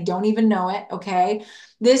it and they don't even know it, okay?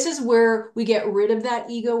 This is where we get rid of that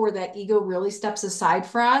ego, where that ego really steps aside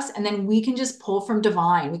for us. And then we can just pull from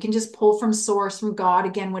divine. We can just pull from source, from God,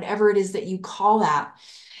 again, whatever it is that you call that.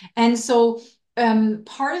 And so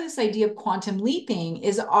part of this idea of quantum leaping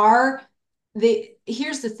is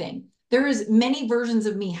here's the thing. There is many versions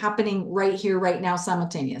of me happening right here, right now,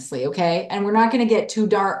 simultaneously. Okay. And we're not going to get too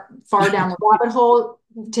far down the rabbit hole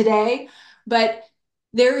today, but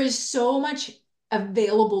there is so much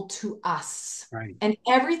available to us Right. and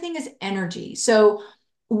everything is energy. So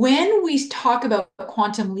when we talk about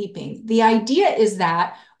quantum leaping, the idea is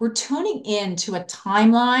that we're tuning in to a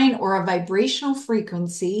timeline or a vibrational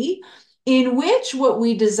frequency in which what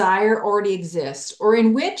we desire already exists or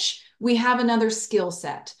in which we have another skill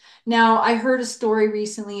set. Now, I heard a story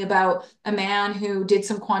recently about a man who did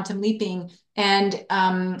some quantum leaping and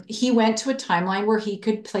he went to a timeline where he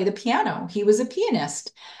could play the piano. He was a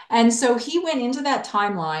pianist. And so he went into that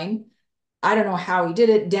timeline. I don't know how he did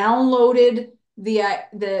it, downloaded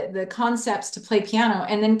the concepts to play piano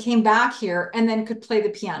and then came back here and then could play the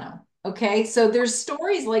piano. Okay? So there's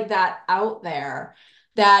stories like that out there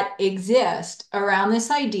that exist around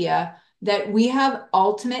this idea that we have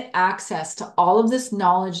ultimate access to all of this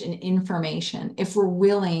knowledge and information if we're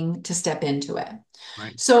willing to step into it.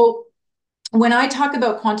 Right. So when I talk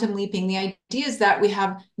about quantum leaping, the idea is that we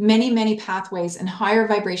have many, many pathways and higher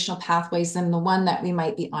vibrational pathways than the one that we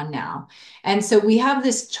might be on now. And so we have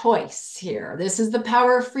this choice here. This is the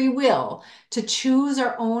power of free will to choose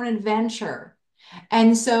our own adventure.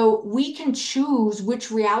 And so we can choose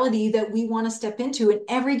which reality that we want to step into in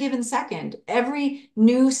every given second. Every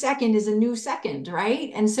new second is a new second,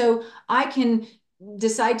 right? And so I can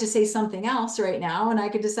decide to say something else right now, and I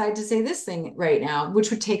could decide to say this thing right now,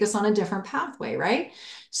 which would take us on a different pathway, right?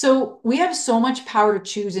 So we have so much power to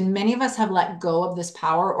choose, and many of us have let go of this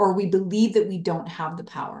power, or we believe that we don't have the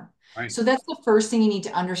power. Right. So that's the first thing you need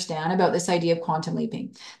to understand about this idea of quantum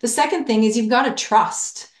leaping. The second thing is you've got to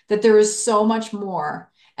trust that there is so much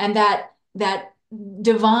more and that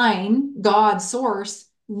divine God source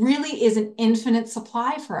really is an infinite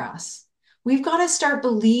supply for us. We've got to start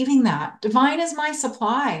believing that divine is my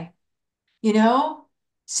supply, you know?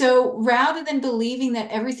 So rather than believing that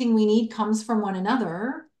everything we need comes from one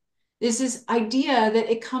another, there's this idea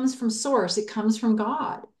that it comes from source, it comes from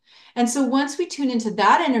God. And so once we tune into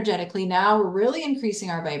that energetically, now we're really increasing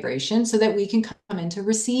our vibration so that we can come into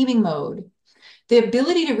receiving mode. The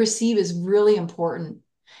ability to receive is really important.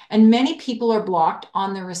 And many people are blocked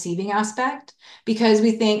on the receiving aspect because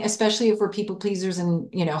we think, especially if we're people pleasers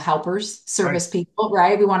and, helpers, Right. service people,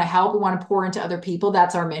 right? We want to help, we want to pour into other people.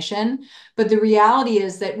 That's our mission. But the reality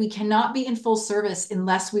is that we cannot be in full service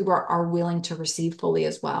unless are willing to receive fully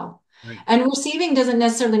as well. Right. And receiving doesn't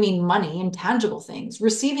necessarily mean money and tangible things.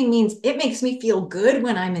 Receiving means it makes me feel good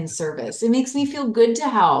when I'm in service. It makes me feel good to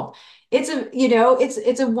help. It's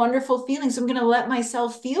a wonderful feeling. So I'm going to let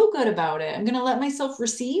myself feel good about it. I'm going to let myself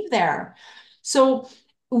receive there. So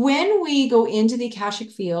when we go into the Akashic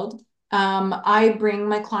field, I bring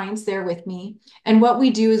my clients there with me. And what we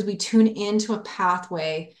do is we tune into a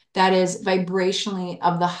pathway that is vibrationally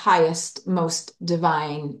of the highest, most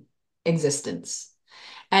divine existence.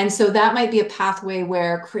 And so that might be a pathway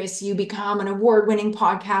where, Chris, you become an award-winning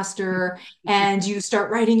podcaster and you start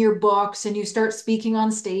writing your books and you start speaking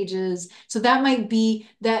on stages. So that might be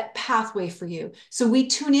that pathway for you. So we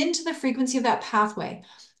tune into the frequency of that pathway.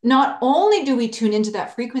 Not only do we tune into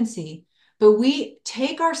that frequency, but we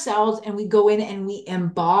take ourselves and we go in and we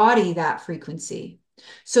embody that frequency.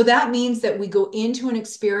 So that means that we go into an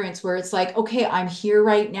experience where it's like, okay, I'm here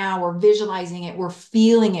right now. We're visualizing it, we're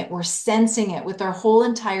feeling it, we're sensing it with our whole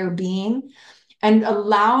entire being and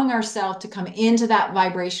allowing ourselves to come into that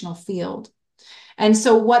vibrational field. And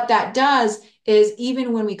so, what that does is,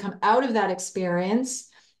 even when we come out of that experience,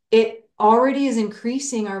 it already is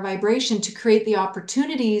increasing our vibration to create the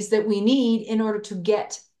opportunities that we need in order to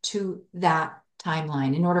get to that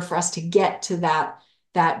timeline, in order for us to get to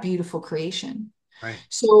that beautiful creation. Right.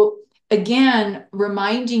 So again,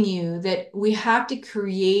 reminding you that we have to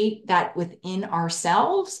create that within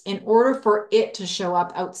ourselves in order for it to show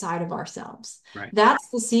up outside of ourselves. Right. That's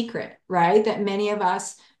the secret, right? That many of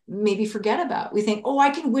us maybe forget about. We think, oh,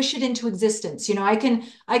 I can wish it into existence. I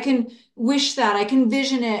can wish that, I can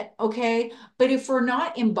vision it, okay? But if we're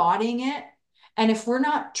not embodying it, and if we're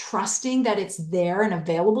not trusting that it's there and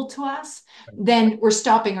available to us, then we're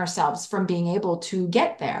stopping ourselves from being able to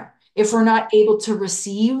get there. If we're not able to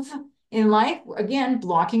receive in life, again,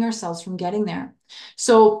 blocking ourselves from getting there.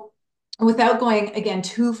 So, without going again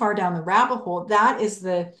too far down the rabbit hole, that is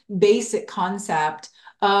the basic concept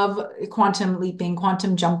of quantum leaping,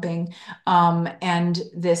 quantum jumping, and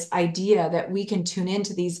this idea that we can tune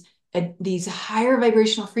into these higher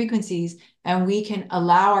vibrational frequencies and we can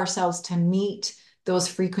allow ourselves to meet those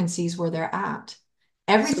frequencies where they're at.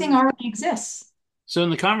 Everything So, already exists. so in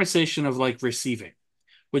the conversation of like receiving,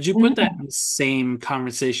 would you put that Mhm. in the same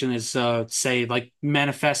conversation as, say, like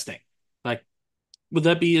manifesting? Like, would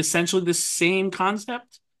that be essentially the same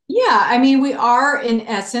concept? Yeah, I mean, we are in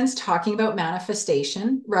essence talking about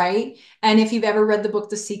manifestation, right? And if you've ever read the book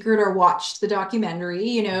The Secret or watched the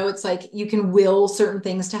documentary, it's like you can will certain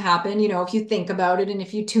things to happen, if you think about it and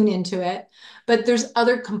if you tune into it. But there's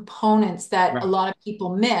other components that a Right. lot of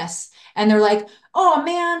people miss. And they're like, oh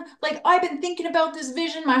man, like I've been thinking about this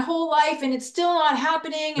vision my whole life and it's still not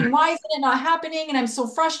happening. And why isn't it not happening? And I'm so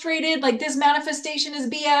frustrated. Like this manifestation is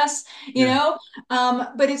BS, you Yeah.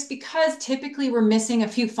 know? But it's because typically we're missing a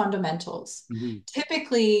few fundamentals. Mhm.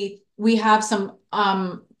 Typically, we have some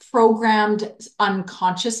programmed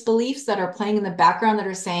unconscious beliefs that are playing in the background that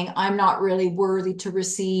are saying, I'm not really worthy to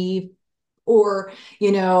receive, or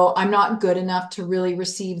I'm not good enough to really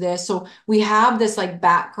receive this. So we have this like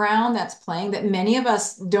background that's playing that many of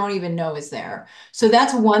us don't even know is there. So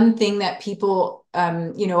that's one thing that people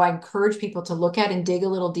I encourage people to look at and dig a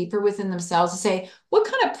little deeper within themselves to say, what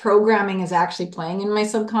kind of programming is actually playing in my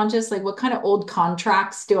subconscious? Like what kind of old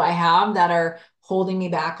contracts do I have that are holding me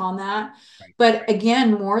back on that? Right. But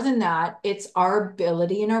again, more than that, it's our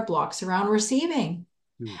ability and our blocks around receiving.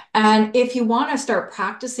 Mhm. And if you want to start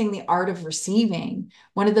practicing the art of receiving,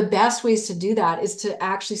 one of the best ways to do that is to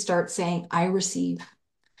actually start saying, I receive.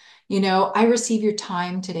 I receive your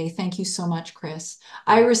time today. Thank you so much, Chris.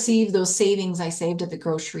 I Right. receive those savings I saved at the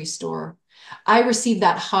grocery store. I received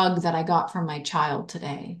that hug that I got from my child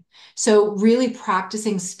today. So, really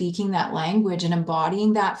practicing speaking that language and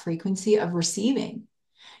embodying that frequency of receiving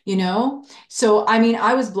so I mean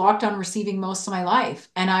I was blocked on receiving most of my life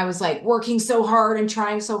and I was like working so hard and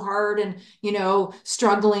trying so hard and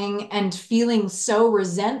struggling and feeling so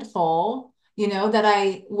resentful that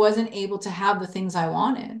I wasn't able to have the things I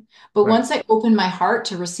wanted. But Right. once I opened my heart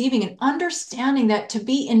to receiving and understanding that to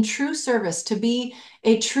be in true service, to be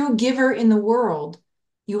a true giver in the world,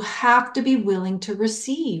 you have to be willing to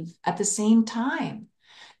receive at the same time.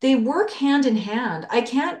 They work hand in hand. I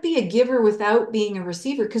can't be a giver without being a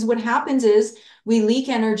receiver because what happens is we leak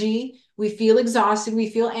energy, we feel exhausted, we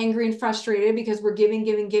feel angry and frustrated because we're giving,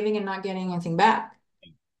 giving, giving and not getting anything back.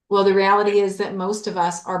 Well, the reality is that most of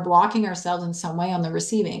us are blocking ourselves in some way on the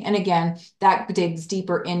receiving. And again, that digs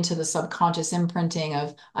deeper into the subconscious imprinting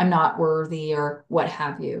of I'm not worthy or what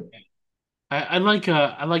have you. I like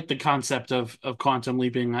the concept of quantum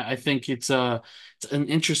leaping. I think it's an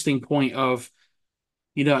interesting point of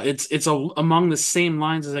among the same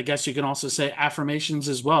lines as I guess you can also say affirmations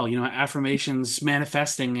as well. Affirmations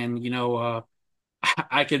manifesting, and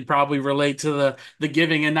I could probably relate to the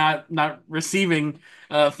giving and not receiving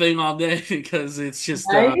thing all day because it's just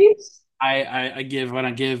Right? I give when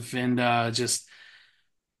I give, and just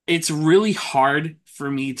it's really hard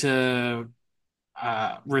for me to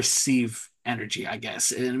receive energy, I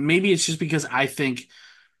guess. And maybe it's just because I think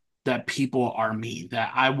that people are me,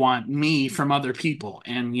 that I want me from other people.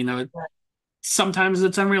 And, sometimes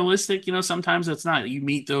it's unrealistic, sometimes it's not. You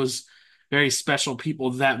meet those very special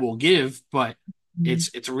people that will give, but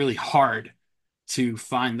it's really hard to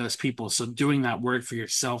find those people. So doing that work for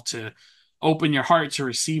yourself to open your heart to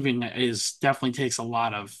receiving is definitely takes a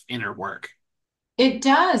lot of inner work. It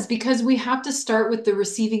does because we have to start with the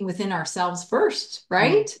receiving within ourselves first, Mhm.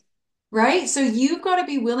 right? Right? So you've got to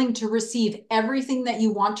be willing to receive everything that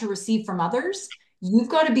you want to receive from others. You've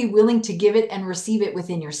got to be willing to give it and receive it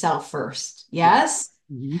within yourself first. Yeah. Yes?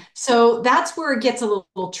 Hmm. So that's where it gets a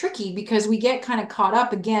little tricky because we get kind of caught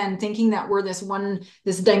up again thinking that we're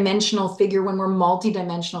this dimensional figure when we're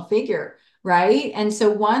multi-dimensional figure, right? And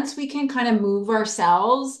so once we can kind of move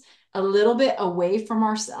ourselves a little bit away from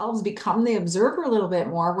ourselves, become the observer a little bit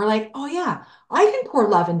more, we're like, oh yeah, I can pour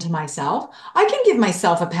love into myself. I can give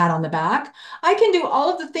myself a pat on the back. I can do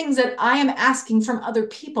all of the things that I am asking from other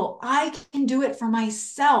people. I can do it for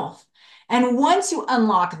myself. And once you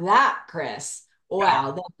unlock that, Chris,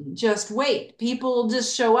 wow, then just wait. People will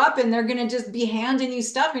just show up and they're going to just be handing you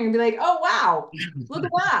stuff and you'll be like, oh, wow, look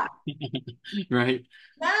at that. Right.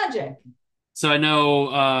 Magic. So I know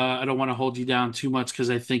I don't want to hold you down too much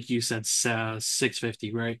because I think you said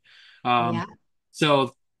 650, right? Um, Yeah.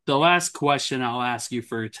 so the last question I'll ask you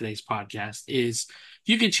for today's podcast is if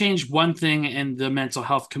you could change one thing in the mental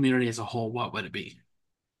health community as a whole, what would it be?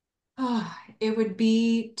 Oh, it would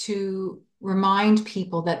be to remind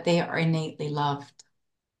people that they are innately loved.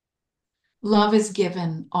 Love is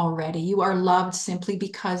given already. You are loved simply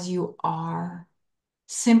because you are.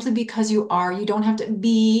 Simply because you are. You don't have to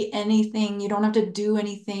be anything. You don't have to do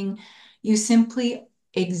anything. You simply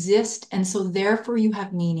exist. And so, therefore, you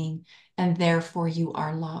have meaning and therefore you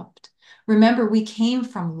are loved. Remember, we came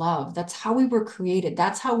from love. That's how we were created.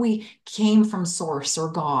 That's how we came from source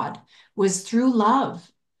or God, was through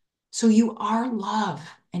love. So you are love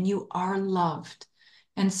and you are loved.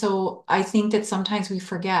 And so I think that sometimes we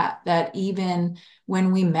forget that even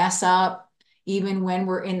when we mess up, even when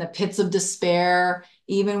we're in the pits of despair,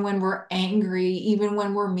 even when we're angry, even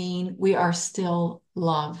when we're mean, we are still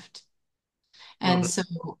loved. Love And it. so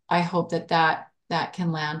I hope that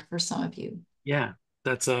can land for some of you. Yeah,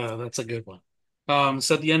 that's a good one.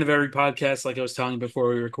 So at the end of every podcast, like I was telling you before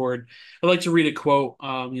we record, I like to read a quote,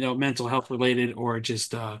 mental health related or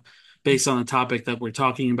just based on the topic that we're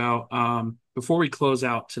talking about. Before we close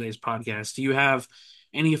out today's podcast, do you have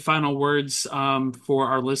any final words for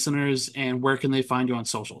our listeners, and where can they find you on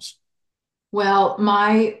socials? Well,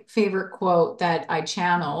 my favorite quote that I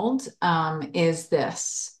channeled is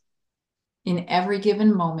this. In every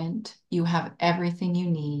given moment, you have everything you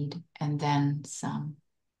need and then some.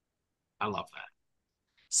 I love that.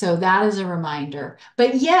 So that is a reminder.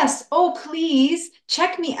 But yes, oh, please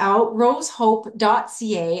check me out,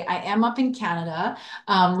 rosehope.ca. I am up in Canada,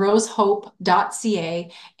 rosehope.ca.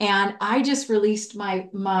 And I just released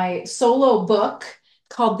my solo book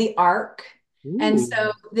called The Arc. And Ooh.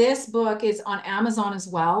 so this book is on Amazon as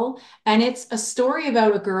well. And it's a story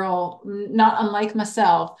about a girl, not unlike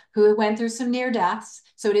myself, who went through some near deaths.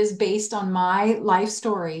 So it is based on my life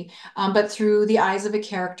story, but through the eyes of a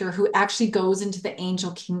character who actually goes into the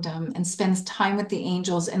angel kingdom and spends time with the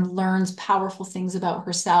angels and learns powerful things about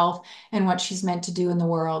herself and what she's meant to do in the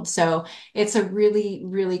world. So it's a really,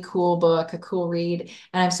 really cool book, a cool read,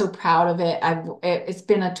 and I'm so proud of it. It's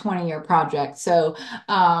been a 20-year project, so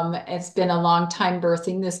it's been a long time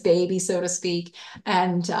birthing this baby, so to speak,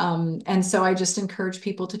 and so I just encourage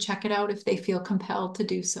people to check it out if they feel compelled to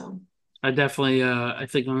do so. I definitely, I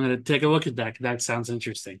think I'm going to take a look at that. That sounds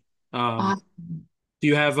interesting. Um, Awesome. do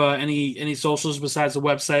you have any socials besides the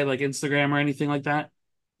website, like Instagram or anything like that?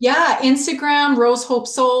 Yeah, Instagram, Rose Hope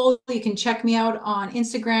Soul. You can check me out on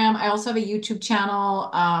Instagram. I also have a YouTube channel,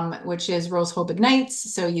 which is Rose Hope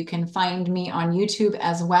Ignites. So you can find me on YouTube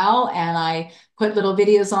as well. And I put little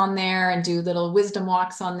videos on there and do little wisdom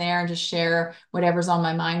walks on there and just share whatever's on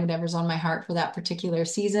my mind, whatever's on my heart for that particular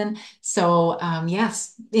season. So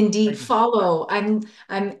yes, indeed, follow. I'm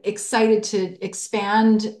excited to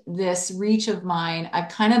expand this reach of mine. I've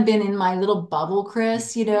kind of been in my little bubble,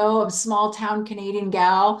 Chris, of a small town Canadian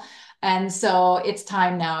gal. And so it's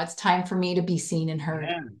time now. It's time for me to be seen and heard.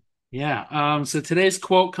 Yeah. Yeah. So today's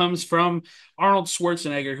quote comes from Arnold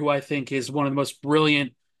Schwarzenegger, who I think is one of the most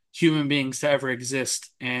brilliant human beings to ever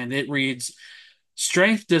exist. And it reads,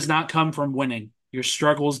 strength does not come from winning. Your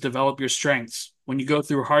struggles develop your strengths. When you go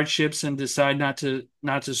through hardships and decide not to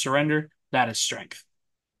surrender, that is strength.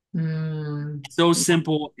 Mm, So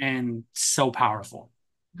simple and so powerful.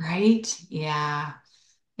 right? Yeah.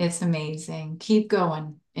 It's amazing. Keep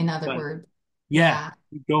going, in other But words. yeah, Yeah.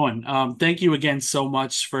 keep going. Thank you again so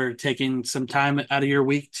much for taking some time out of your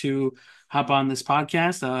week to hop on this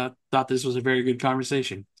podcast. Thought this was a very good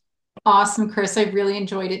conversation. Awesome, Chris. I really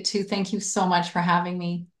enjoyed it too. Thank you so much for having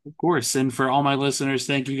me. Of course. And for all my listeners,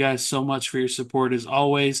 thank you guys so much for your support as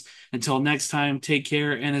always. Until next time, take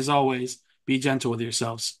care. And as always, be gentle with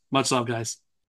yourselves. Much love, guys.